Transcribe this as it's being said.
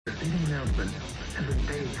The big announcement has been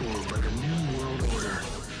paid for by the New World Order.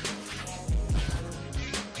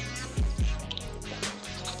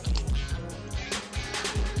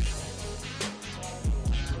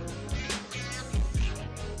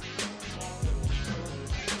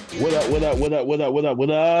 What up, what up, what up, what up, what up, what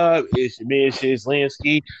up? It's your man, Shiz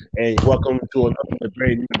Lansky, and welcome to another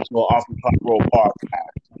brand new episode Off the Top Roll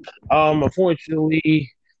Podcast. Unfortunately,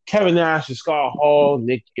 Kevin Nash and Scott Hall,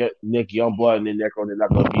 Nick Youngblood, and Necro, they're not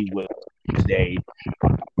going to be with us today.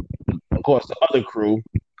 Of course, the other crew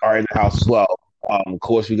are in the house as well. Of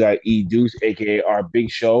course, we got E Deuce, aka our Big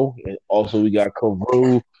Show, and also we got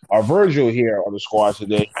Kavu, our Virgil here on the squad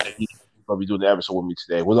today. He's going to be doing the episode with me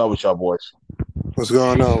today. What's up with y'all, boys? What's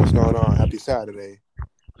going on? What's going on? Happy Saturday.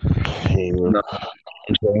 Hey,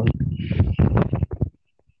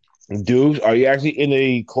 Dude, are you actually in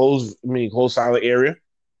a closed silent area?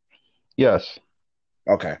 Yes.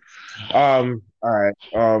 Okay. All right.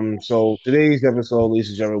 So today's episode, ladies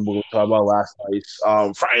and gentlemen, we're going to talk about last night's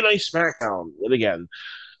Friday Night Smackdown. Yet again,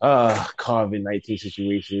 COVID-19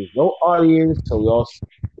 situation. No audience, so we all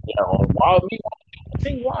wild me. I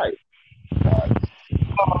think why.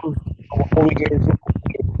 Before we get into it,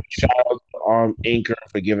 shout out to Anchor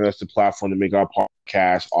for giving us the platform to make our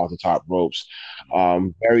podcast off the top ropes.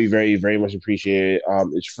 Very, very, very much appreciated.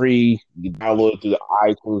 It's free. You can download it through the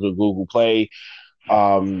iTunes or Google Play.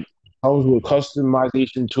 Comes with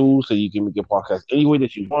customization tools so you can make your podcast any way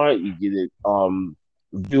that you want. You get it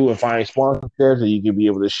view and find sponsorships, and you can be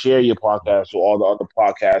able to share your podcast with all the other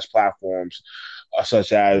podcast platforms,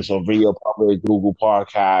 such as Video Public, Google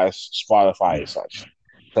Podcasts, Spotify, and such.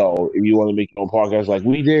 So if you want to make your own podcast like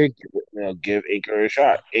we did, give Anchor a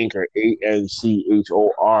shot. Anchor,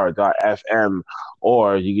 ANCHOR.FM,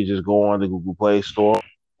 or you can just go on the Google Play Store,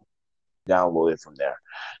 download it from there.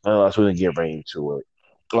 Nonetheless, we're going to get right into it.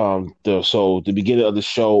 So the beginning of the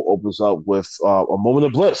show opens up with a moment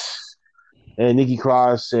of bliss. And Nikki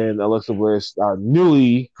Cross and Alexa Bliss,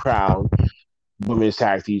 newly crowned Women's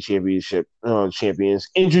Tag Team Championship champions,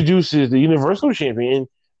 introduces the Universal Champion,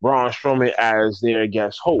 Braun Strowman, as their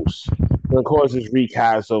guest host. And of course, it's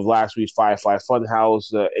recast of last week's Firefly Funhouse,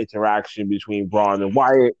 the interaction between Braun and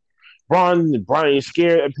Wyatt. Braun is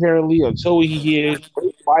scared apparently until he hears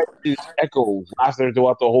Wyatt's echoes lasting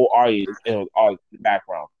throughout the whole audience in the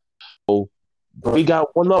background. So we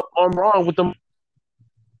got one up on Braun with the.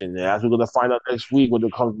 And as we're going to find out next week when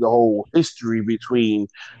it comes to the whole history between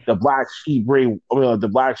the Black Sheep the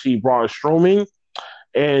Black Sheep Braun Strowman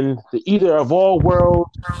and the Eater of All Worlds,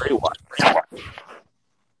 Bray Wyatt.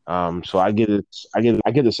 So I get the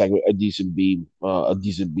segment a decent B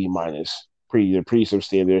minus, pretty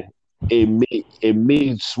substandard. It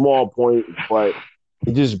made small point, but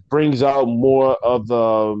it just brings out more of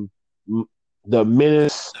the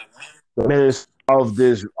menace of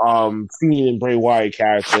this Fiend and Bray Wyatt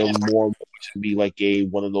character, more to be like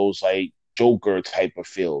one of those like Joker type of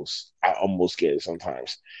feels. I almost get it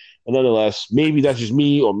sometimes. But nonetheless, maybe that's just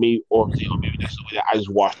me, or maybe that's the way that I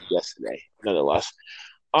just watched it yesterday. Nonetheless,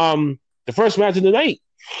 the first match of the night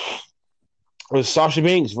was Sasha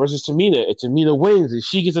Banks versus Tamina. And Tamina wins, and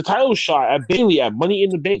she gets a title shot at Bayley at Money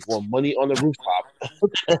in the Bank, or Money on the Rooftop.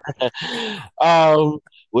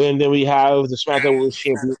 And then we have the SmackDown Women's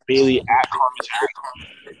Champion Bayley at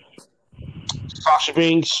commentary. Sasha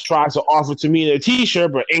Banks tries to offer Tamina a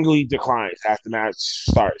T-shirt, but angrily declines after the match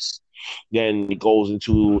starts. Then it goes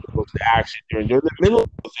into the action. During the middle of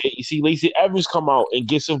it, you see Lacey Evans come out and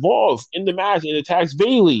gets involved in the match and attacks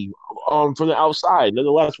Bayley from the outside.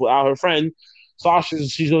 Nonetheless, without her friend, Sasha,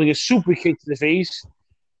 she's going to get super kicked in the face.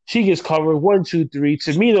 She gets covered. 1, 2, 3.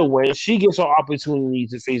 Tamina wins. She gets her opportunity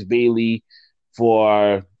to face Bayley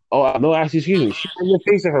for excuse me. She doesn't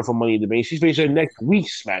face her for Money in the Bank. She's facing her next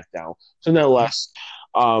week's SmackDown. So nonetheless,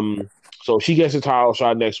 so she gets a title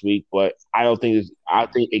shot next week, but I think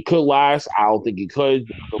it could last. I don't think it could.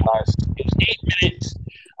 It could last. It was 8 minutes.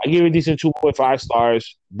 I give it a decent 2.5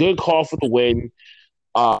 stars. Good call for the win.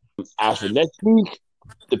 As for next week,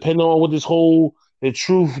 depending on what the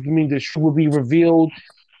truth will be revealed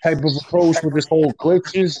type of approach with this whole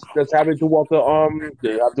glitches that's happening throughout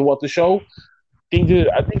the show. I think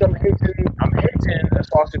I'm hinting a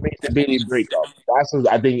Sasha Banks and Bayley breakup.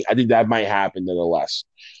 I think that might happen nonetheless.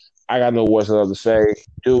 I got no words to say.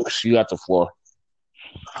 Dukes, you got the floor.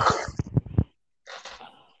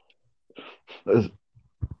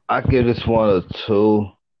 I give this one a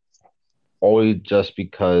 2, only just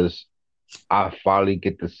because I finally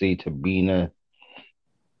get to see Tamina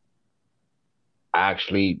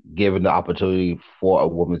actually given the opportunity for a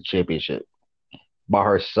women's championship by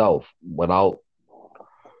herself without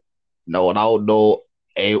no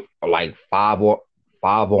like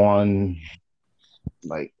 5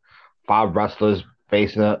 wrestlers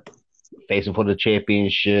facing for the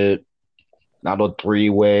championship. Not a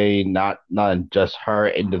 3-way, not just her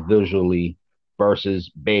individually versus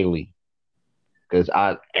Bailey. Because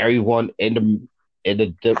everyone in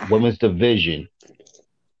the women's division,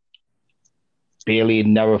 Bailey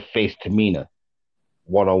never faced Tamina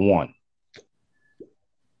 1-on-1.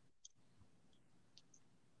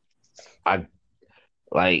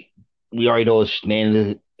 We already know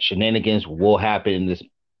shenanigans will happen in this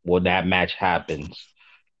when that match happens,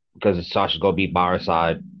 because Sasha's gonna be by her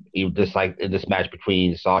side. Even just like in this match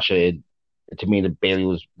between Sasha and Tamina, Bailey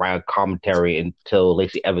was around commentary until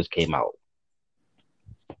Lacey Evans came out.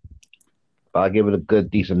 But I give it a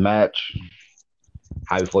good, decent match.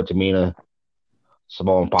 Happy for Tamina.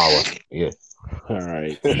 Samoan power. Yeah. All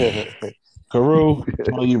right. Karu,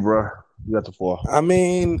 tell you, bro. You got the floor. I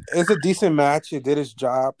mean, it's a decent match. It did its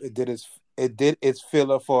job. It did its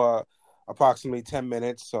filler for approximately 10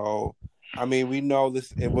 minutes. So, I mean, we know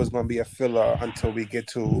it was going to be a filler until we get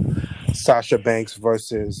to Sasha Banks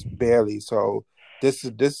versus Bailey. So this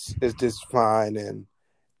is just fine, and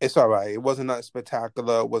it's all right. It wasn't nothing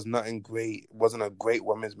spectacular. It was nothing great. It wasn't a great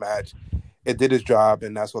women's match. It did its job,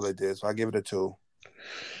 and that's what it did. So I give it a 2.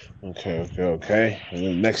 Okay. And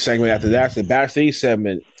the next segment after that's the backstage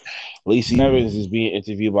segment. Lacey Evans is being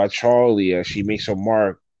interviewed by Charlie as she makes her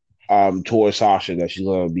mark towards Sasha that she's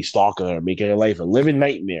going to be stalking her, making her life a living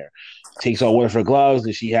nightmare. Takes off one of her gloves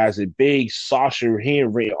and she has a big Sasha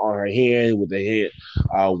handwritten on her hand with a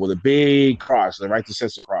big cross, the right to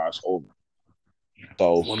censor cross over.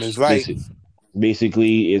 So women's right.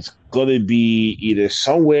 Basically, it's going to be either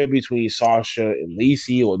somewhere between Sasha and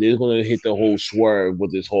Lacey, or they're going to hit the whole swerve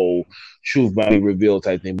with this whole truth body reveal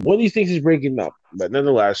type thing. One of these things is breaking up, but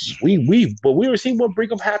nonetheless, we were seeing one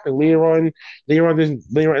breakup happen later on in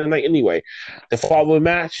the night anyway. The following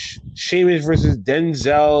match: Sheamus versus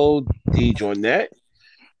Denzel DeJournette,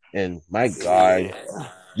 and my God.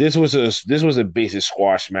 This was a basic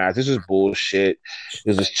squash match. This is bullshit.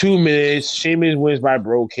 It was 2 minutes. Sheamus wins by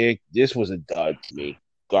bro kick. This was a dud to me.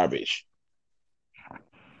 Garbage.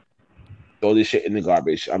 Throw this shit in the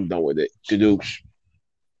garbage. I'm done with it. Dukes.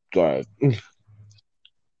 Go ahead.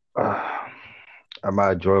 I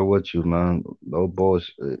might enjoy with you, man. No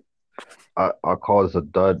bullshit. I call this a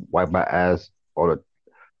dud. Wipe my ass or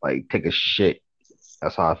take a shit.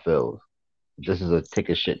 That's how I feel. This is a take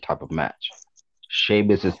a shit type of match.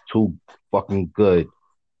 Sheamus is too fucking good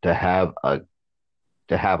to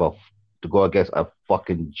go against a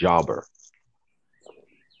fucking jobber.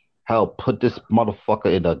 Hell, put this motherfucker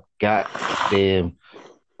in a goddamn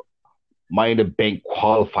Money in the Bank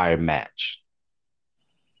qualifier match.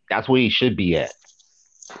 That's where he should be at.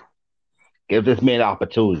 Give this man an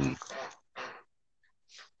opportunity.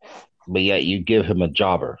 But yet you give him a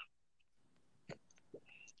jobber.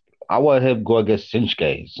 I want him to go against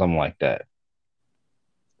Shinsuke, something like that.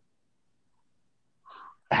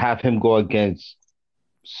 Have him go against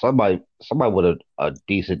somebody with a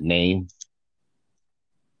decent name.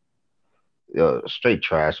 Straight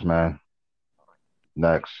trash, man.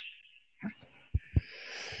 Next.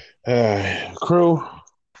 Crew,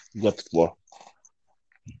 you got the floor.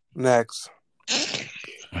 Next.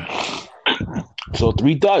 So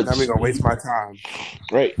 3 duds. Now we're going to waste my time.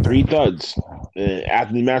 Right, 3 duds.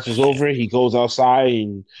 After the match is over, he goes outside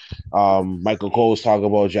and Michael Cole is talking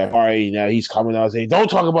about Jeff Hardy. Now he's coming out saying, "Don't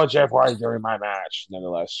talk about Jeff Hardy during my match."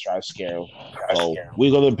 Nonetheless, try to scare him. So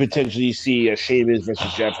we're going to potentially see a Sheamus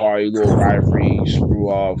versus Jeff Hardy little rivalry screw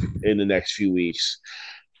off in the next few weeks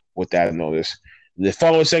with that notice. The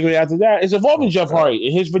following segment after that is involving Jeff Hardy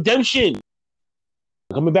and his redemption.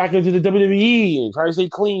 Coming back into the WWE and trying to stay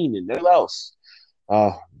clean and nothing else.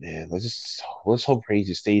 Oh man, let's hope Reigns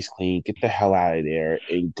just stays clean, get the hell out of there,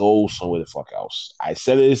 and go somewhere the fuck else. I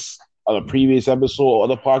said this on a previous episode or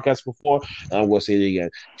other podcast before, and I'm gonna say it again.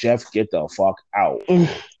 Jeff, get the fuck out.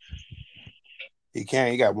 He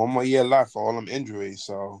can't. He got 1 more year left for all them injuries.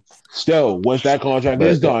 So still, once that contract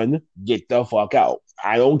is done, get the fuck out.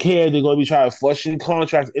 I don't care. They're gonna be trying to flush in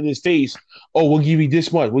contracts in his face. Oh, we'll give you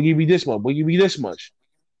this much. We'll give you this much. We'll give you this much.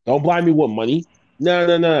 Don't blind me with money.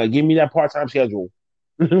 No. Give me that part-time schedule.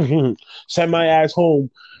 Send my ass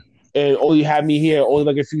home and only have me here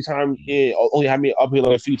only a few times. Only have me up here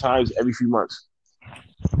a few times every few months.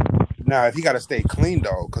 Now, if he got to stay clean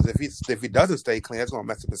though, because if he doesn't stay clean, that's gonna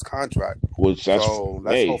mess up his contract.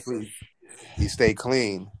 Hopefully he stay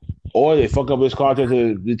clean. Or they fuck up his contract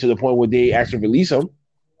to the point where they actually release him.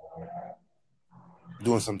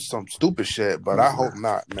 Doing some stupid shit, but I hope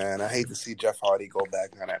not, man. I hate to see Jeff Hardy go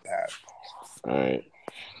back on that path. All right.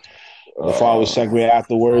 The following segment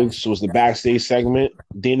afterwards was the backstage segment.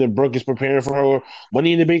 Dana Brooke is preparing for her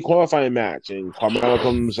Money in the Bank qualifying match, and Carmella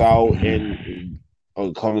comes out and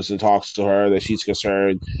comes and talks to her that she's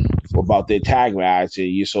concerned about their tag match, and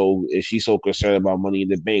is she so concerned about Money in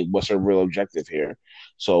the Bank? What's her real objective here?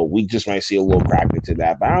 So we just might see a little crack into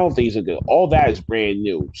that, but I don't think it's good. All that is brand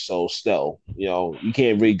new, so still, you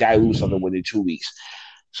can't really dilute something within 2 weeks.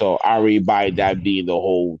 So I already buy that being the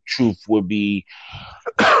whole truth would be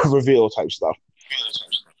reveal type stuff.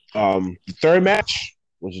 The third match,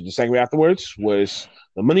 which is the segment afterwards, was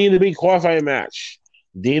the Money in the Bank qualifying match.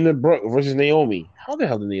 Dana Brooke versus Naomi. How the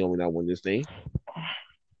hell did Naomi not win this thing?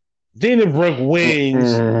 Dana Brooke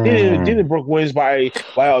wins. Dana Brooke wins by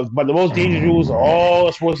the most dangerous rules of all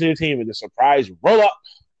sports entertainment. The surprise roll up.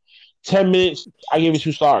 10 minutes. I gave it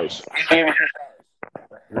 2 stars.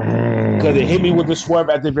 Because it hit me with the swerve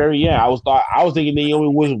at the very end. I was thinking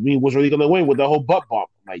Naomi was really gonna win with the whole butt bump.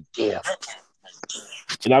 I'm like, damn.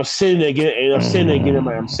 And I'm sitting there getting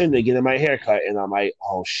my hair cut, and I'm like,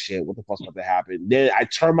 oh shit, what the fuck's about to happen? Then I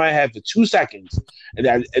turn my head for 2 seconds, and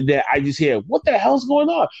then I just hear, what the hell's going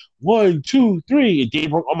on? 1, 2, 3, and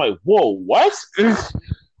Dave Brooke, I'm like, whoa, what? I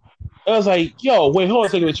was like, yo, wait, hold on a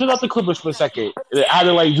second. Turn off the Clippers for a second. And I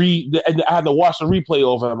had to watch the replay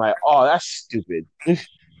over. I'm like, oh, that's stupid.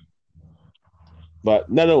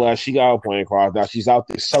 But nonetheless, she got her point across. Now she's out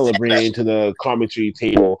there celebrating to the commentary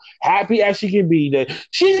table, happy as she can be that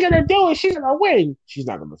she's gonna do it. She's gonna win. She's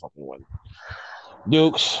not gonna fucking win.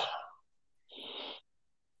 Dukes.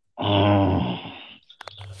 Remember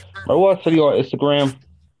what I said on Instagram?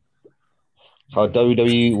 How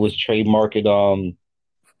WWE was trademarked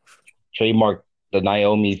the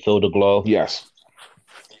Naomi Feel the Glow. Yes.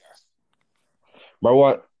 Remember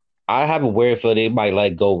what? I have a weird feeling they might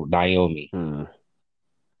let go of Naomi.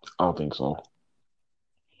 I don't think so.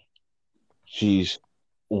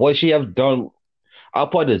 What she have done. I'll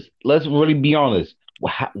put this. Let's really be honest.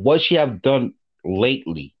 What she have done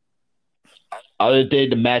lately, other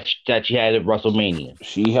than the match that she had at WrestleMania.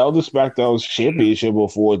 She held the Smackdown championship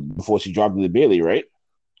before she dropped it to Bayley, right?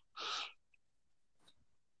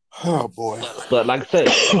 Oh boy! But like I said,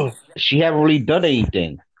 she haven't really done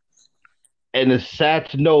anything, and it's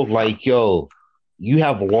sad to know. Like, yo, you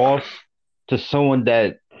have lost to someone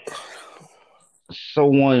that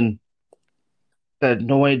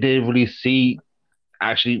no one didn't really see.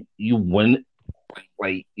 Actually, you win.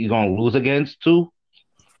 Like, you're gonna lose against too.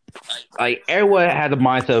 Like, everyone had the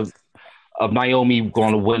mindset of Naomi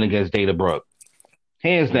going to win against Dana Brooke,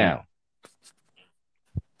 hands down.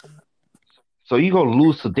 So you gonna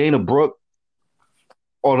lose to Dana Brooke,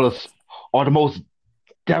 or the most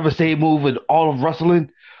devastating move in all of wrestling,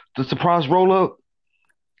 the surprise roll up?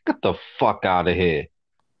 Get the fuck out of here!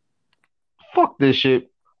 Fuck this shit.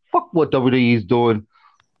 Fuck what WWE's doing.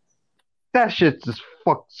 That shit just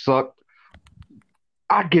fuck sucked.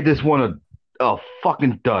 I give this one a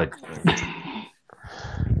fucking dud.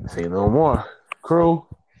 Say no more. Crew.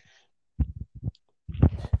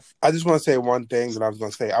 I just want to say one thing that I was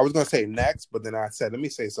going to say. I was going to say next, but then I said, let me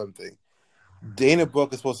say something. Dana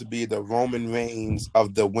Brooke is supposed to be the Roman Reigns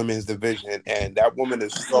of the women's division, and that woman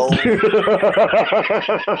is so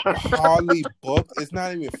hardly booked. It's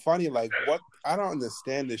not even funny. Like, what? I don't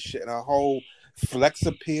understand this shit. And a whole flex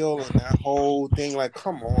appeal and that whole thing. Like,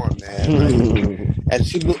 come on, man.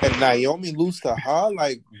 Like, and Naomi lose to her.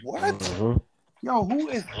 Like, what? Mm-hmm. Yo, who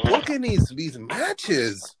is booking these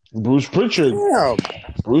matches? Bruce Pritchard. Damn.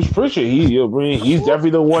 Bruce Pritchard. He's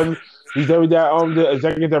definitely the one. He's definitely the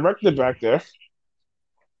executive director back there.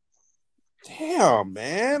 Damn,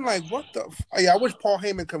 man. Like, what the? I wish Paul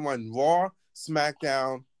Heyman could run Raw,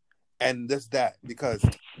 SmackDown, and that. Because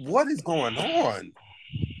what is going on?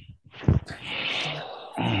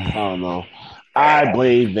 I don't know. I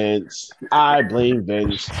blame Vince. Yeah,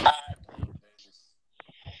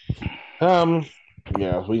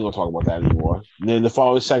 we ain't gonna talk about that anymore. And then the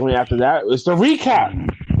following segment after that is the recap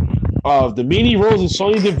of the Mandy Rose and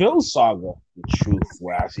Sonya Deville saga. The truth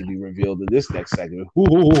will actually be revealed in this next segment.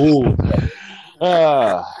 The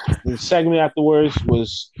segment afterwards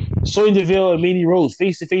was Sonya Deville and Mandy Rose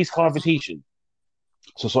face-to-face confrontation.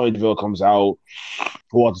 So Sonya Deville comes out,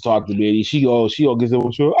 wants to talk to Mandy. She goes gives them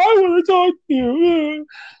a show. I want to talk to you.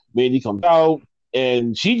 Mandy comes out,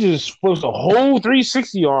 and she just flips a whole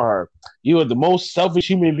 360 on her. You are the most selfish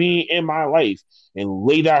human being in my life. And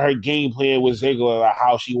laid out her game plan with Ziggler, like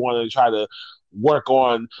how she wanted to try to work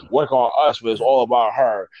on us, but it's all about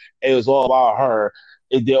her. It was all about her.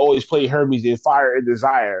 They always play Hermes in Fire and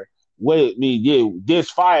Desire. Wait,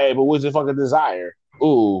 there's fire, but what's the fucking desire?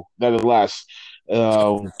 Ooh, nonetheless,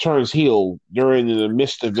 turns heel during the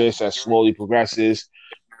midst of this as slowly progresses.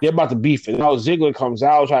 they're about to beef it. Now Ziggler comes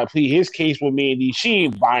out trying to plead his case with Mandy. She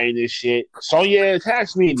ain't buying this shit. Sonya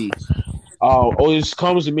attacks Mandy. Otis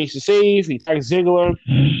comes and makes the save. He attacks Ziggler.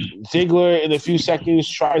 Ziggler in a few seconds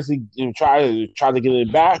tries to try to get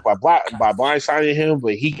it back by blindsiding him,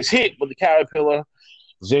 but he gets hit with the caterpillar.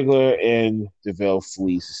 Ziggler and DeVille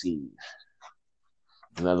flees the scene.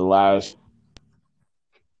 Another last.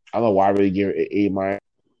 I don't know why I really give it A-,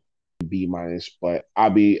 B-, but I'll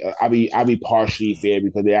be partially fair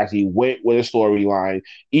because they actually went with a storyline,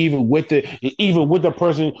 even with the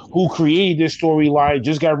person who created this storyline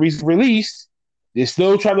just got recently released. They're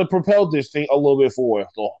still trying to propel this thing a little bit forward.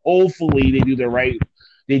 So hopefully they do the right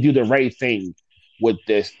thing with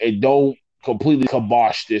this and don't completely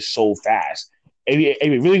kibosh this so fast. If you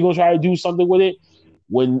really gonna try to do something with it,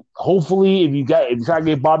 when hopefully if you try to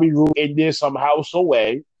get Bobby Roode in there somehow, some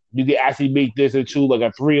way, you can actually make this into like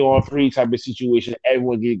a 3-on-3 type of situation.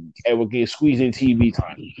 Everyone get squeezed in TV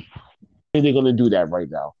time. And they're gonna do that right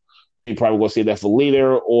now. They're probably gonna say that for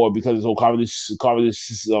later, or because it's whole comedy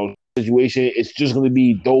situation, it's just gonna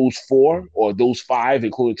be those 4 or those 5,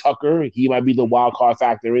 including Tucker. He might be the wild card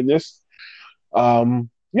factor in this.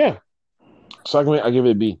 Yeah. So I give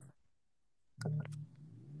it a B.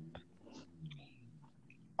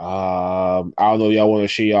 I don't know if y'all want to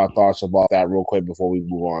share your thoughts about that real quick before we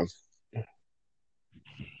move on.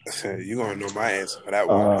 You're going to know my answer for that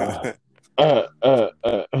one.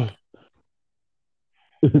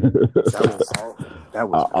 That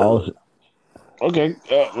was okay.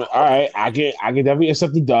 All right. I can definitely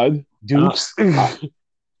accept the dud. Dukes.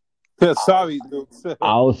 Sorry, Dukes.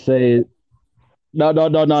 I'll say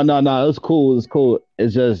no. It's cool.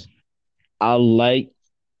 It's just I like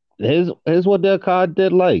here's what their card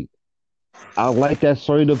did like. I like that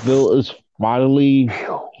Sonya Deville is finally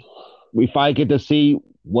we finally get to see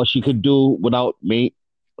what she could do without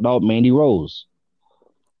Mandy Rose.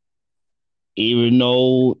 Even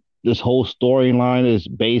though this whole storyline is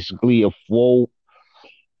basically a full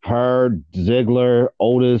her, Ziggler,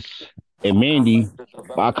 Otis, and Mandy,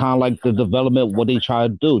 but I kind of like the development, what they try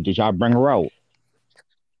to do. They try to bring her out.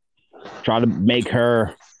 Try to make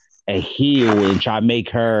her a heel and try to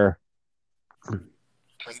make her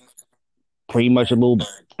pretty much a little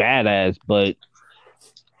badass, but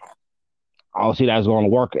I don't see that's going to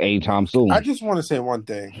work anytime soon. I just want to say one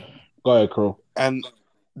thing. Go ahead, Crew. And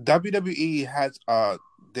WWE has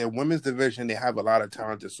their women's division. They have a lot of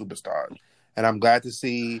talented superstars, and I'm glad to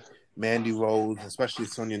see Mandy Rose, especially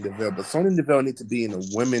Sonya Deville. But Sonya Deville needs to be in a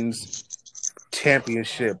women's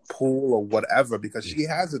championship pool or whatever because she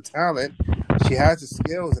has the talent, she has the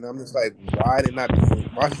skills, and I'm just like, why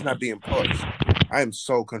she's not being pushed? I am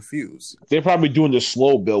so confused. They're probably doing the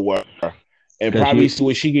slow build work and probably see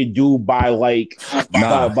what she can do by late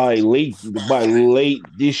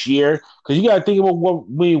this year. Because you got to think about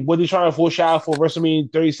what they're trying to foreshadow for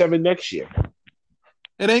WrestleMania 37 next year.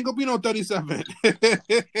 It ain't gonna be no 37,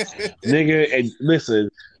 nigga. And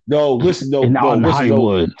listen, listen.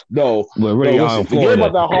 We're really forget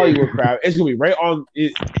about that Hollywood crap. It's gonna be right on.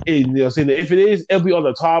 If it is, it'll be on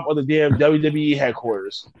the top of the damn WWE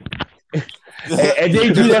headquarters. and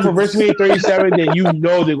they do that for WrestleMania 37, then you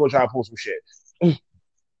know they're gonna try to pull some shit. They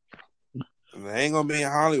ain't gonna be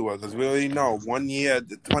in Hollywood because we already know 1 year,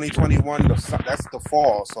 2021, that's the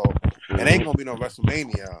fall, so it ain't gonna be no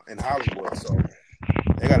WrestleMania in Hollywood. So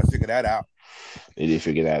they gotta figure that out. They did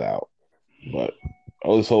figure that out, but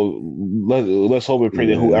also let's hope and pray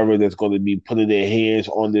that whoever that's going to be putting their hands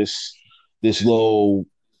on this little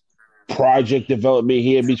project development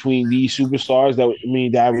here between these superstars that we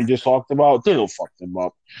just talked about, they don't fuck them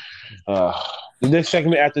up. The next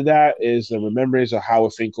segment after that is the remembrance of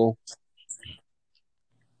Howard Finkel.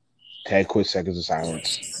 10 quick seconds of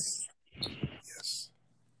silence. Yes.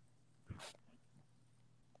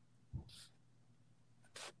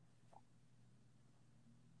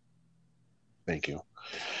 Thank you.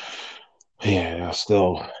 Yeah,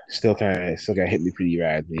 still kind of hit me pretty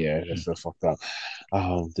bad. Yeah, that's still fucked up.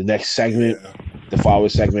 The next segment, the following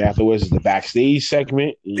segment afterwards is the backstage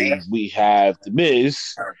segment. We have The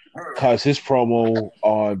Miz cuts his promo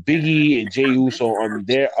on Big E and Jey Uso on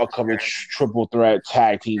their upcoming triple threat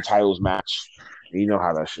tag team titles match. And you know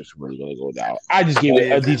how that shit's really gonna go down. I just give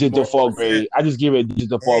it a decent default grade.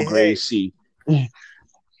 Grade C.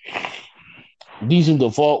 Decent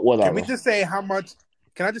default, whatever. Can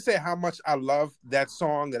I just say how much I love that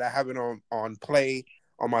song that I have it on play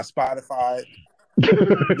on my Spotify?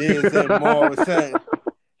 Miz and Morrison.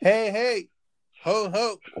 Hey, ho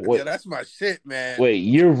ho. Yeah, that's my shit, man. Wait,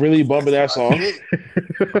 you're really bumping that song?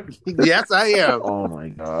 Yes, I am. Oh my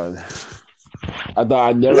god. I thought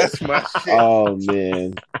I never. That's my shit. Oh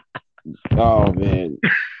man.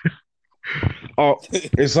 Oh.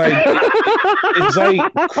 It's like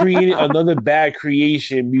creating another bad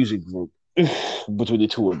creation music group between the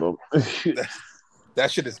two of them. That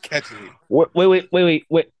shit is catchy. Wait.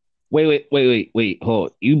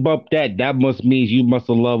 Hold. You bumped that. That must mean you must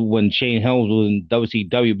have loved when Shane Helms was in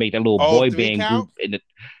WCW, made that little Oh, boy 3 band count? group in the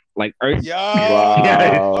like. Yo,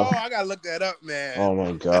 Yeah. Wow. I gotta look that up, man. Oh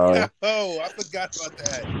my god. Oh, I forgot about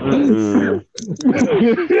that.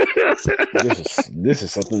 This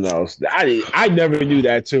is something else. I never knew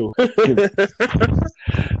that too. Yeah,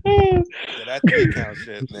 that 3 count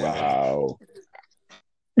shit, man. Wow.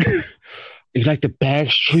 It's like the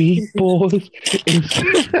Backstreet Boys.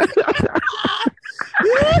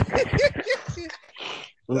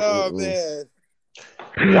 Oh man.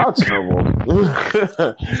 Y'all terrible.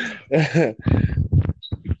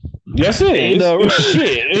 Yes, it is. No.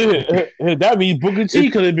 Shit. That means Booker T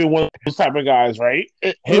could have been one of those type of guys, right?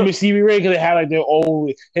 Him and Stevie Ray could have had like their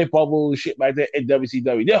own hip hop and shit like that in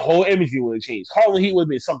WCW. Their whole image would have changed. Harlem Heat would have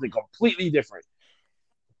been something completely different.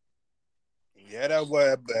 Yeah, that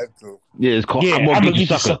was back too. Yeah, it's called. Yeah, I'm gonna get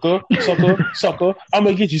you, sucker. sucker. I'm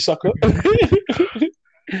gonna get you, sucker.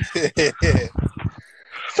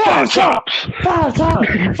 Five chops.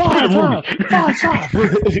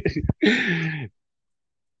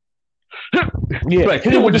 Yeah, Right,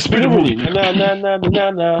 hit it with the spinner Rooney. Nah.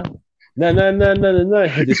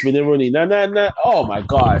 Hit the spinner Rooney. Nah. Oh my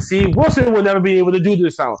god. See, Wilson will never be able to do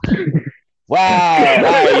this sound. Wow. All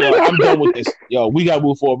right, yo, I'm done with this. Yo, we gotta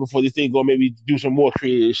move forward before this thing go maybe do some more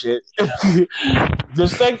creative shit.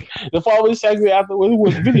 The following segment afterwards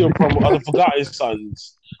was video promo of the Forgotten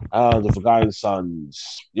Sons. The Forgotten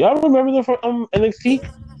Sons. Y'all remember them from NXT?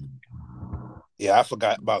 Yeah, I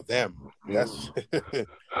forgot about them. Yes.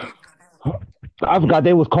 I forgot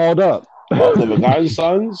they was called up. Well, the Forgotten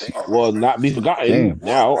Sons will not be forgotten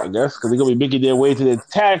now, I guess, because they're gonna be making their way to the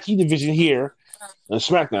tag team division here in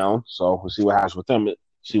Smackdown. So we'll see what happens with them.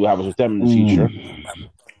 See what happens with them in the future.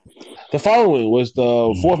 The following was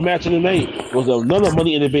the fourth match of the night. It was another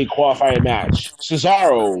Money in the Bank qualifying match.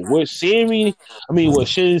 Cesaro with Shinsuke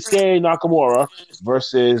Nakamura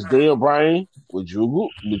versus Daniel Bryan with Drew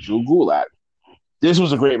Gulak. This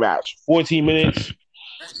was a great match. 14 minutes.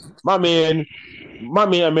 My man,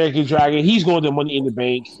 American Dragon, he's going to Money in the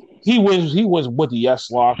Bank. He wins with the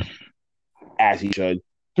yes lock, as he should.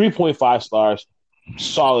 3.5 stars.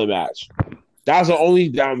 Solid match. That was the only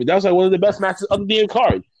that was like one of the best matches of the damn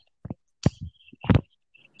card.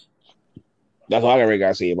 That's all I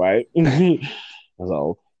gotta say about it.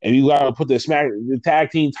 So if you gotta put the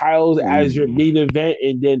tag team titles as your main event,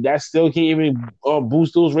 and then that still can't even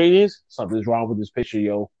boost those ratings, something's wrong with this picture,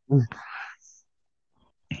 yo.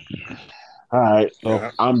 All right, so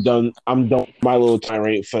yeah. I'm done. I'm done with my little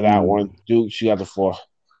tirade for that one. Duke, she got the floor.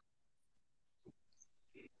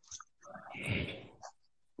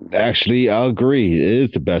 Actually, I agree. It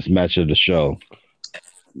is the best match of the show.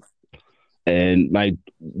 And like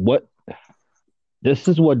what this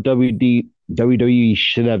is what WWE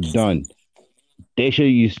should have done. They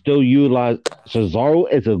should still utilize Cesaro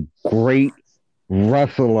as a great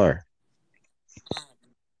wrestler.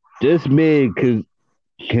 This man can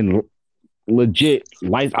legit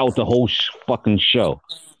light out the whole fucking show.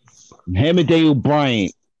 Him and Daniel Bryan,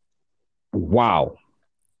 wow.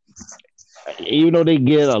 Even though they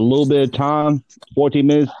get a little bit of time, 14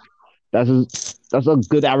 minutes, that's a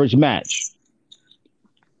good average match.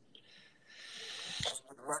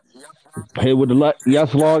 Hit with the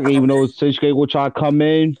yes log, even though Shinsuke will try to come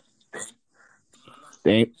in.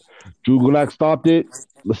 Drew Gulak stopped it,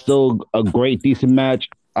 but still a great, decent match.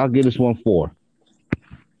 I'll give this one 4.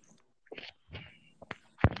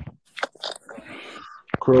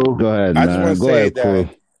 Crew. Go ahead, I man. just want to Go say ahead, that Crew.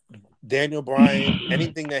 Daniel Bryan,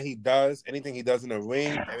 anything he does in the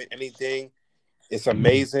ring, anything, it's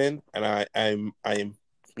amazing, and I'm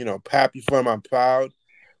happy for him. I'm proud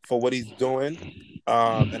for what he's doing,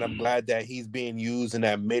 and I'm glad that he's being used in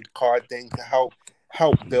that mid card thing to help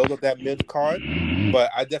build up that mid card.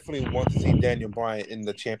 But I definitely want to see Daniel Bryan in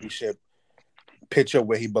the championship picture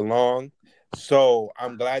where he belongs. So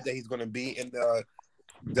I'm glad that he's going to be in the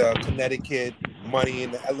Connecticut Money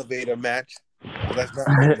in the Elevator match. Well, that's not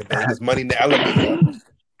Money in the Bank. It's Money in the Elevator.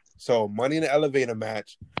 So Money in the Elevator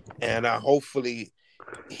match, and hopefully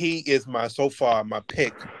he is my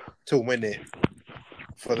pick to win it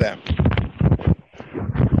for them.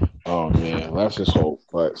 Oh man, let's just hope.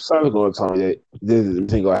 But something's going to tell me that this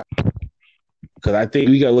thing going to happen. Because I think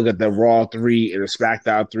we got to look at the Raw 3 and the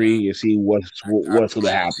SmackDown 3 and see what's going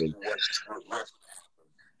to happen.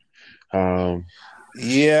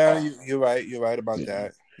 Yeah, you're right. You're right about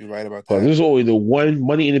that. This is only the one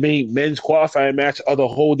Money in the Bank men's qualifying match of the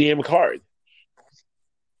whole damn card.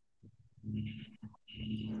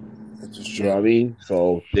 You know what I mean?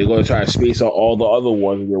 So they're going to try to space out all the other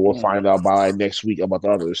ones, and then we'll find out by next week about the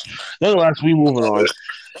others. Nonetheless, we moving on.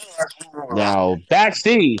 Now,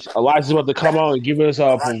 backstage, Elijah's about to come out and give us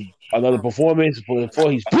another performance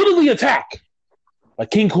before he's brutally attacked by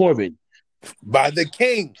King Corbin. By the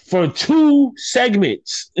King. For 2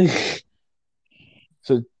 segments.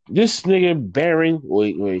 So this nigga Baron,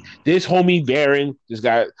 this homie Baron just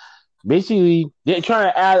got basically they're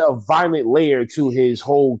trying to add a violent layer to his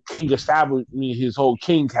whole king his whole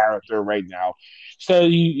king character right now. So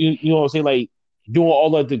you know what I'm saying, like doing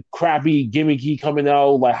all of the crappy gimmicky coming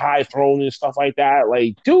out, like high throne and stuff like that.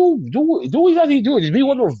 Like, do what you got to do. Just be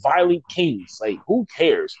one of those violent kings. Like, who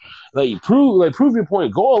cares? Like, prove your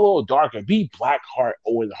point. Go a little darker. Be Blackheart,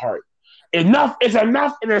 Owen Hart. Enough is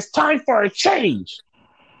enough, and it's time for a change.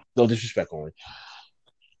 No disrespect, Owen.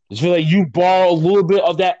 I feel like you borrow a little bit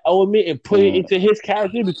of that element and put it into his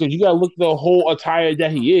character because you got to look at the whole attire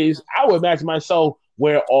that he is. I would imagine myself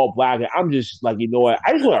wearing all black, and I'm just like, you know what?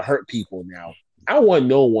 I just want to hurt people now. I want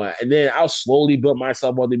no one, and then I'll slowly build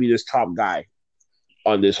myself up to be this top guy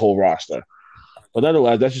on this whole roster. But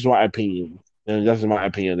nonetheless, that's just my opinion, and that's just my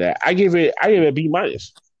opinion of that. I give it a B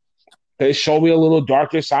minus. It showed me a little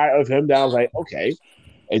darker side of him that I was like, okay.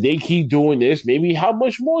 And they keep doing this. Maybe how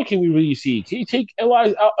much more can we really see? Can you take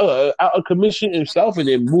Elias out of commission himself and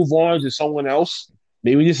then move on to someone else?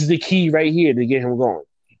 Maybe this is the key right here to get him going.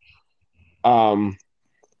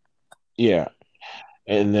 Yeah.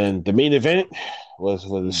 And then the main event was the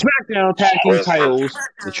SmackDown Tag Team titles,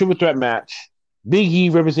 the Triple Threat match. Big E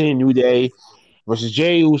representing New Day versus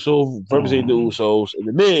Jey Uso representing the Usos, and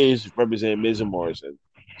The Miz representing Miz and Morrison.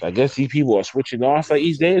 So I guess these people are switching off like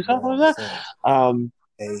each day or something like that.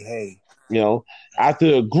 Hey. You know,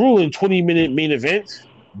 after a grueling 20-minute main event,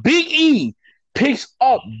 Big E picks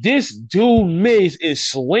up this dude Miz and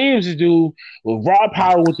slams the dude with raw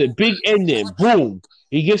power with the big ending. Boom.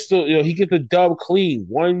 He gets the dub clean.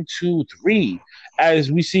 1, 2, 3.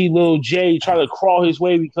 As we see Lil Jay try to crawl his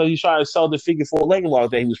way because he's trying to sell the figure 4 leg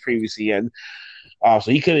lock that he was previously in.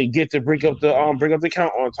 So he couldn't get to break up the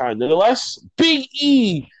count on time. Nonetheless, Big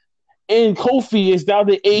E and Kofi is now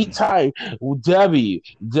the 8-time WWE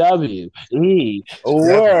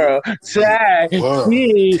World Tag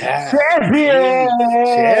Team Champions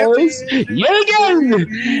yet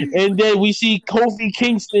again. And then we see Kofi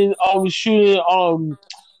Kingston shooting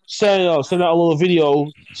send out a little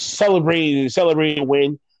video celebrating a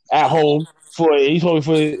win at home. He's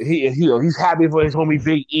happy for his homie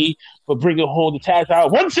Big E for bringing home the tag title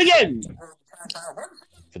once again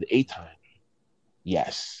for the 8th time.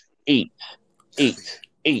 Yes. 8.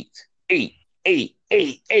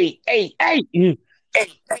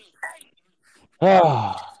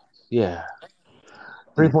 Yeah.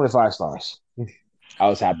 3.5 stars. I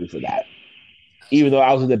was happy for that. Even though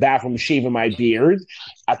I was in the bathroom shaving my beard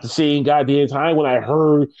at the same goddamn time when I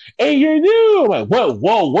heard, "Hey, you're new." I'm like,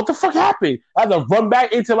 whoa, what the fuck happened? I had to run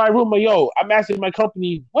back into my room. Like, yo, I'm asking my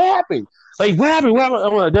company, what happened? Like, what happened?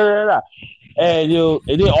 I'm like, da. And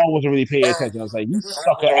and they all wasn't really paying attention. I was like, "You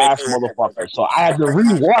sucker ass motherfucker!" So I had to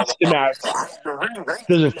rewatch the match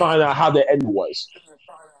to find out how the end was.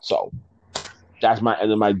 So that's my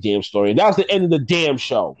end of my damn story. And that was the end of the damn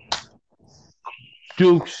show.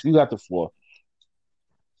 Dukes, you got the floor.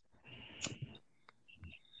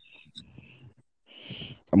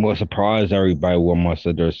 I'm gonna surprise everybody when I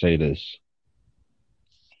sit there and say this.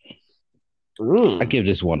 I give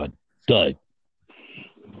this one a dud.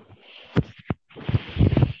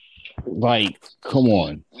 Like, come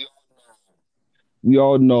on. We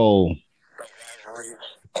all know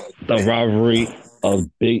the rivalry of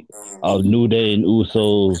New Day and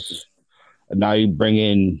Usos. And now you bring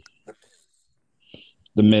in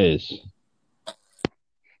The Miz.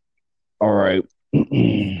 All right.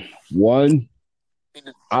 One,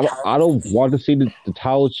 I don't want to see the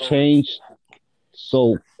titles change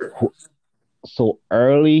so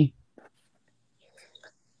early.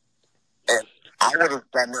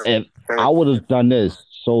 If I would have done this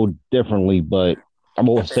so differently, but I'm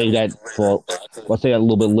gonna say that a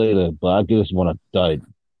little bit later. But I give this one a dud.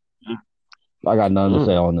 I got nothing to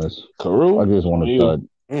say on this. I just want a dud.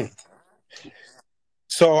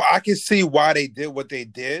 So I can see why they did what they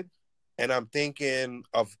did, and I'm thinking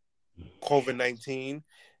of COVID-19,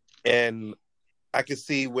 and I can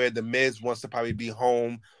see where the Miz wants to probably be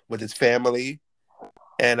home with his family.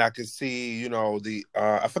 And I can see,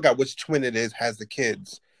 I forgot which twin it is has the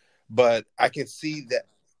kids, but I can see that.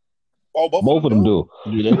 Oh, both of them do.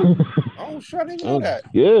 Oh, sure, I didn't know that.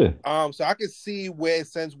 Yeah. So I can see where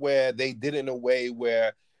they did it in a way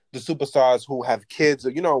where the superstars who have kids,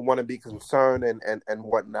 want to be concerned and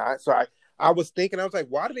whatnot. So I was thinking, I was like,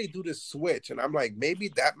 why do they do this switch? And I'm like, maybe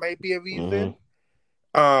that might be a reason.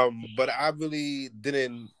 But I really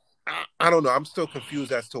didn't. I don't know. I'm still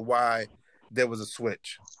confused as to why there was a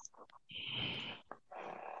switch.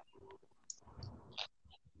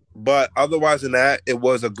 But otherwise than that, it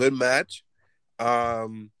was a good match.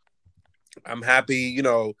 I'm happy,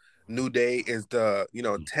 New Day is the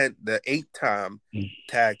 8th time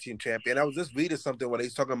tag team champion. I was just reading something where they're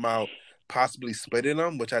talking about possibly splitting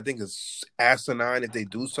them, which I think is asinine if they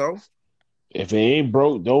do so. If it ain't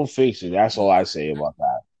broke, don't fix it. That's all I say about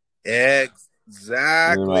that.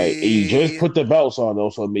 Exactly. Like, you just put the belts on, though,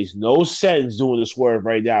 so it makes no sense doing the swerve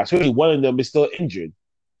right now. Especially one of them is still injured.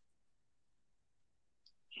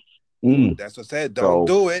 That's what I said. Don't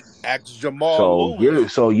do it. Ask Jamal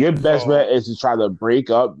Lewis. Your best bet is to try to break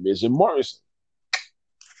up Miz and Morrison.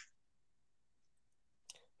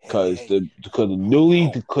 Because the newly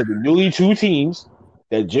two teams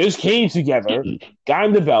that just came together, got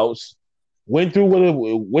in the belts, went through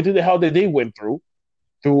what the hell that they went through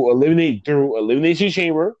Elimination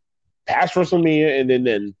Chamber, past WrestleMania, and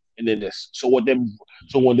then this. So when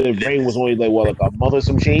the reign was only like a month or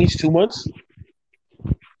some change, 2 months.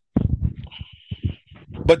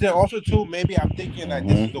 But then also too, maybe I'm thinking that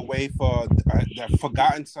this is the way for the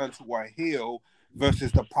Forgotten Sons who are heel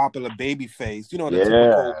versus the popular baby face. The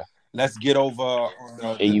typical let's get over on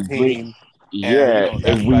the team.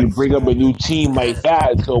 And when you bring up a new team like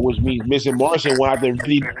that, so which means Miz and Morrison will have to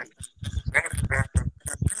really.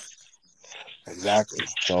 Exactly.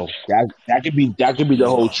 So that could be the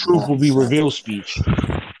whole truth will be revealed speech.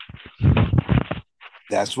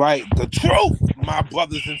 That's right. The truth, my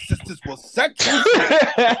brothers and sisters, will set you free.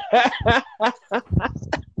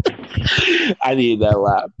 I need that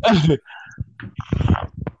laugh.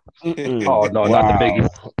 Oh no, not the biggie.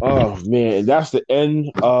 Oh man, that's the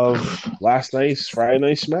end of last night's Friday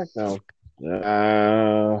Night Smackdown.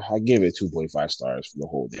 I give it 2.5 stars for the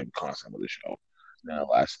whole damn concept of the show.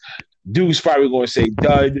 Nonetheless, Duke's probably going to say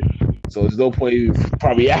dud, so there's no point in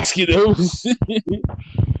probably asking him.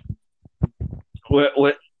 What?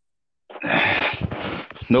 You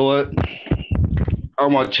know what? I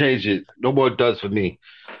want to change it. No more duds for me.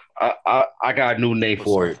 I got a new name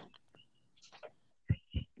for it.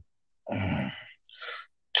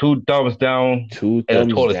 2 thumbs down. 2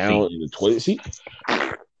 thumbs down in the toilet seat.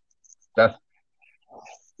 That's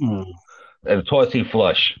and the toilet seat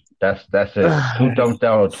flush. That's it. 2 thumbs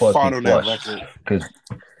down on the toilet seat flush.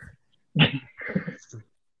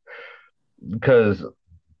 Because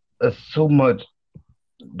there's so much.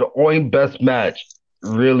 The only best match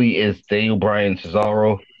really is Daniel Bryan and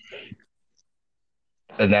Cesaro,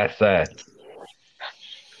 and that's sad.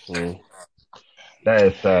 That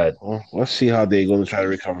is sad. Well, let's see how they're going to try to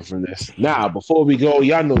recover from this. Now, before we go,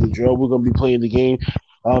 y'all know the drill. We're going to be playing the game,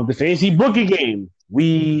 the fantasy booking game.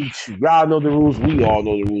 Y'all know the rules. We all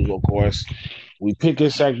know the rules, of course. We pick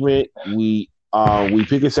a segment. We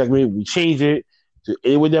change it to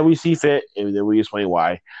anyone that we see fit, and then we explain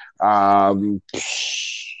why.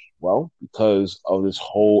 Well, because of this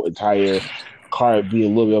whole entire card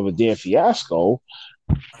being a little bit of a damn fiasco,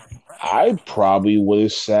 I probably would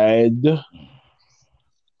have said you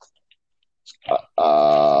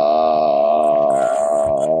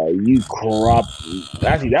corrupt.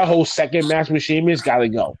 Actually, that whole second match with Sheamus got to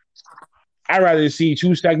go. I'd rather see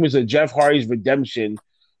 2 segments of Jeff Hardy's redemption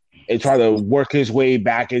and try to work his way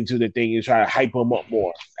back into the thing and try to hype him up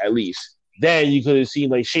more, at least. Then you could have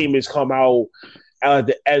seen like Sheamus come out at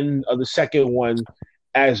the end of the second one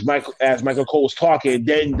as Michael Cole was talking,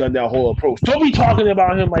 then done that whole approach. Don't be talking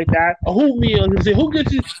about him like that. Who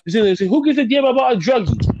gives a damn about a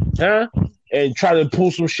druggie? Huh? And try to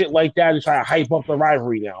pull some shit like that and try to hype up the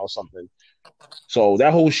rivalry now or something. So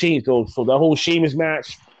that whole Sheamus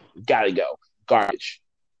match, gotta go. Garbage.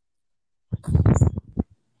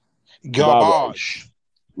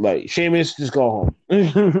 Like Sheamus, just go home.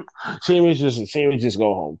 Sheamus, just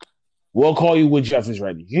go home. We'll call you when Jeff is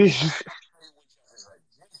ready.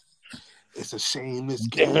 It's a shameless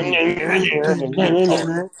game.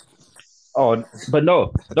 Oh, but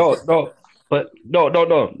no.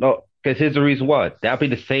 Because here's the reason why. That'd be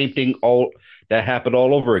the same thing that happened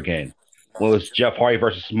all over again. When it was Jeff Hardy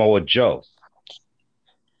versus Samoa Joe.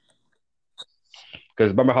 Because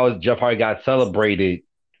remember how Jeff Hardy got celebrated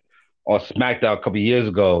on Smackdown a couple of years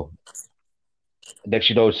ago? Next,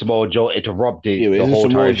 Samoa Joe interrupted the whole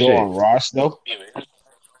entire shit. On Raw still?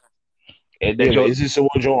 Is it Samoa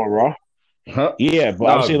Joe on Raw? Huh? Yeah, but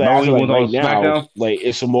I'm saying right now, like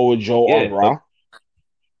is Samoa Joe on Raw?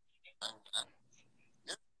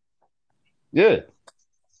 Yeah.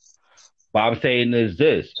 But I'm saying is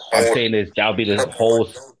this. I'm saying is that'll be the whole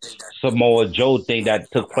Samoa Joe thing that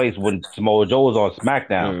took place when Samoa Joe was on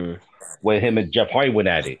SmackDown, when him and Jeff Hardy went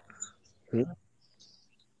at it.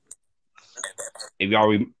 If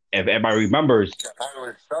everybody remembers,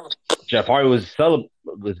 Jeff Hardy was going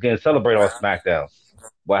to celebrate on SmackDown.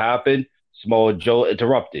 What happened? Samoa Joe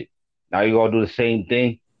interrupted. Now you're gonna do the same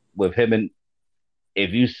thing with him, and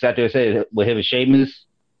if you sat there and said with him and Sheamus.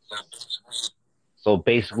 So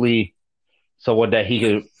basically, someone that he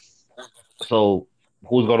could. So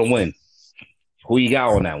who's gonna win? Who you got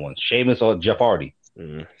on that one? Sheamus or Jeff Hardy?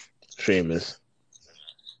 Sheamus.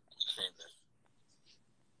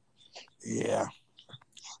 Yeah.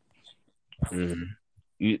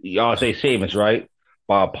 Y'all say Sheamus, right?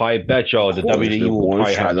 But I'll probably bet y'all the WWE will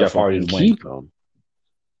probably have Jeff Hardy to win.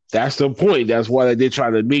 That's the point. That's why they did try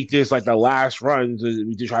to make this like the last run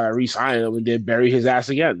to try to re-sign him and then bury his ass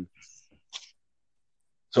again.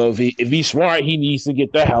 So if he's smart, he needs to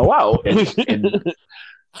get the hell out.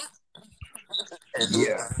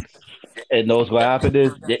 Yeah. And knows what happened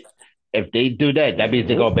is if they do that, that means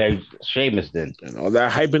they're gonna bury Sheamus then. And all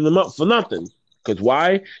that hyping him up for nothing. Because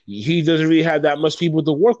why? He doesn't really have that much people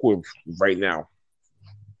to work with right now.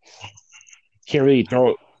 Can't really throw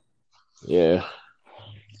it. Yeah.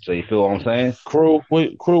 So you feel what I'm saying? Crew,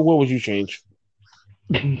 what would you change?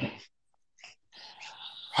 It's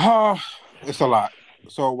a lot.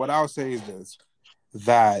 So what I'll say is this,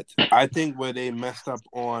 that I think where they messed up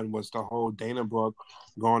on was the whole Dana Brooke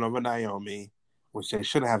going over Naomi, which they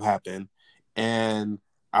shouldn't have happened. And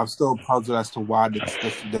I'm still puzzled as to why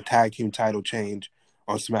the tag team title change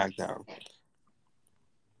on SmackDown.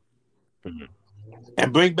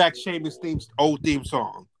 And bring back Sheamus' old theme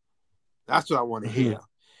song. That's what I want to hear.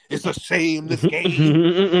 It's a shameless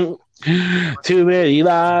game. Too many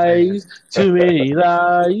lies. Too many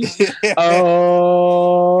lies. Oh.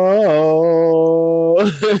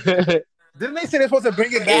 Didn't they say they're supposed to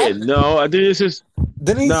bring it back? Yeah, no, I think it's just.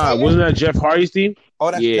 Wasn't that Jeff Hardy's theme?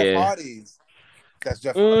 Oh, that's Jeff Hardy's. That's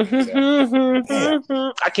Jeff Hardy's.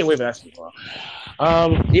 I can't wait for that.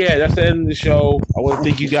 Yeah, that's the end of the show. I want to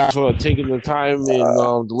thank you guys for taking the time and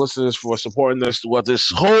the listeners for supporting us throughout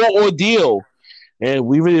this whole ordeal. And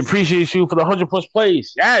we really appreciate you for the 100+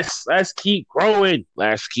 plays. Yes, let's keep growing.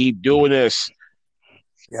 Let's keep doing this.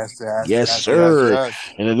 Yes, sir. Yes.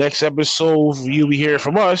 In the next episode, you'll be hearing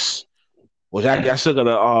from us. Which I still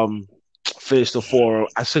gotta finish the forum.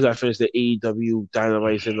 I still gotta finish the AEW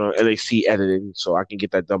Dynamite and NXT editing, so I can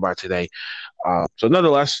get that done by today. So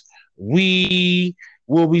nonetheless, we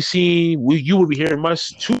will be seeing. You will be hearing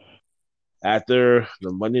us too after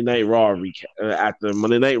the Monday Night Raw after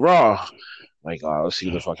Monday Night Raw. Like, let's see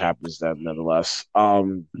what the fuck happens then. Nonetheless,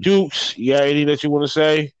 Dukes, you got anything that you want to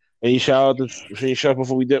say? Any shout out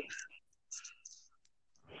before we dip?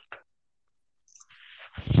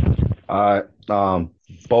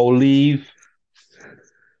 Believe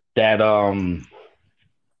that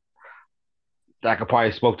I could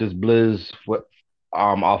probably smoke this Blizz with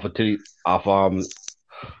off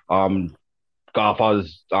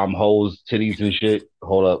Godfather's hoes, titties and shit.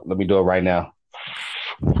 Hold up, let me do it right now.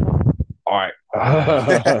 All right.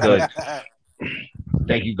 Good.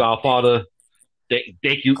 Thank you, Godfather.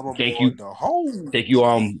 Thank you.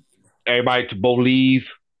 Everybody to believe.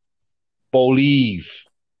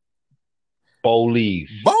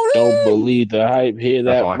 Don't believe the hype. Hear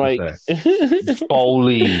that, Mike?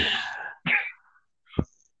 Believe.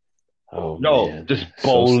 Oh, no, man. just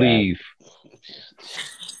believe.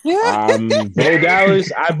 Bo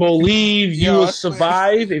Dallas, I believe you will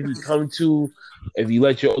survive if you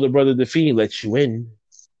let your older brother defeat, let you in.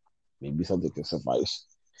 Maybe something can suffice.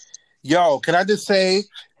 Yo, can I just say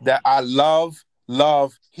that I love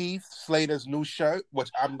Heath Slater's new shirt, which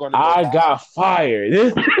I'm going to got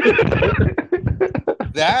fired.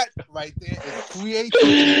 That right there is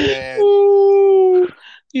creativity, man. Ooh,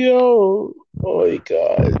 yo, oh my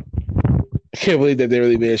God. I can't believe that they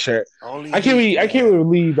really made a shirt. I can't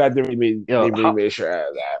believe that they really made a shirt out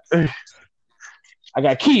of that. I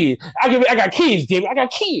got kids. I got kids, damn it. I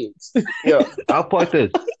got kids. Yo, I'll put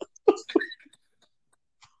this.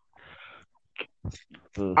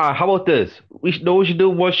 How about this? We know what we should do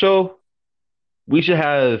one show.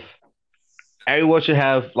 Everyone should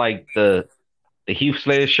have like the Heath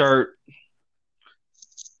Slater shirt,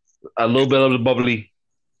 a little bit of the bubbly,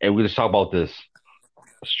 and we just talk about this.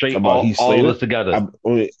 Straight all of us together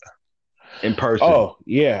in person. Oh,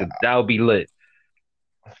 yeah. That would be lit.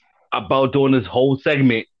 About doing this whole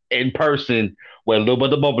segment in person with a little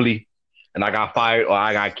bit of bubbly, and I got fired or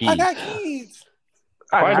I got keys. I got keys.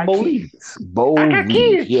 I got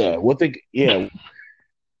kids. Yeah.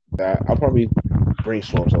 I'll probably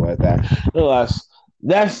brainstorm something like that. Nonetheless,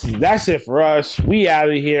 that's it for us. We out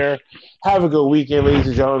of here. Have a good weekend, ladies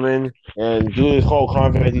and gentlemen, and do this whole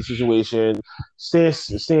confidentiality situation. Stay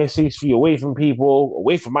 6 feet away from people,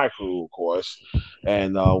 away from my crew, of course.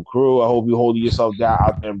 And crew, I hope you holding yourself down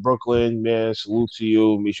out there in Brooklyn, man. Salute to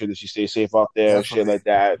you. Make sure that you stay safe out there, shit like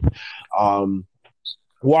that.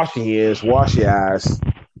 Wash your hands, wash your ass,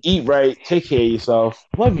 eat right, take care of yourself.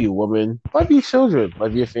 Love you, woman. Love your children.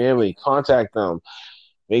 Love your family. Contact them.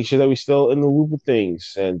 Make sure that we're still in the loop of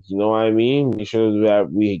things. And you know what I mean? Make sure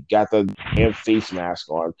that we got the damn face mask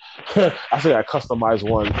on. I think I customized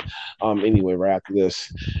one anyway right after this.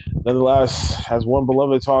 Nonetheless, as one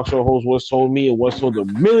beloved talk show host once told me and once told the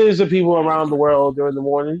millions of people around the world during the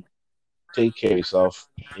morning, take care of yourself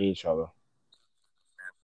and each other.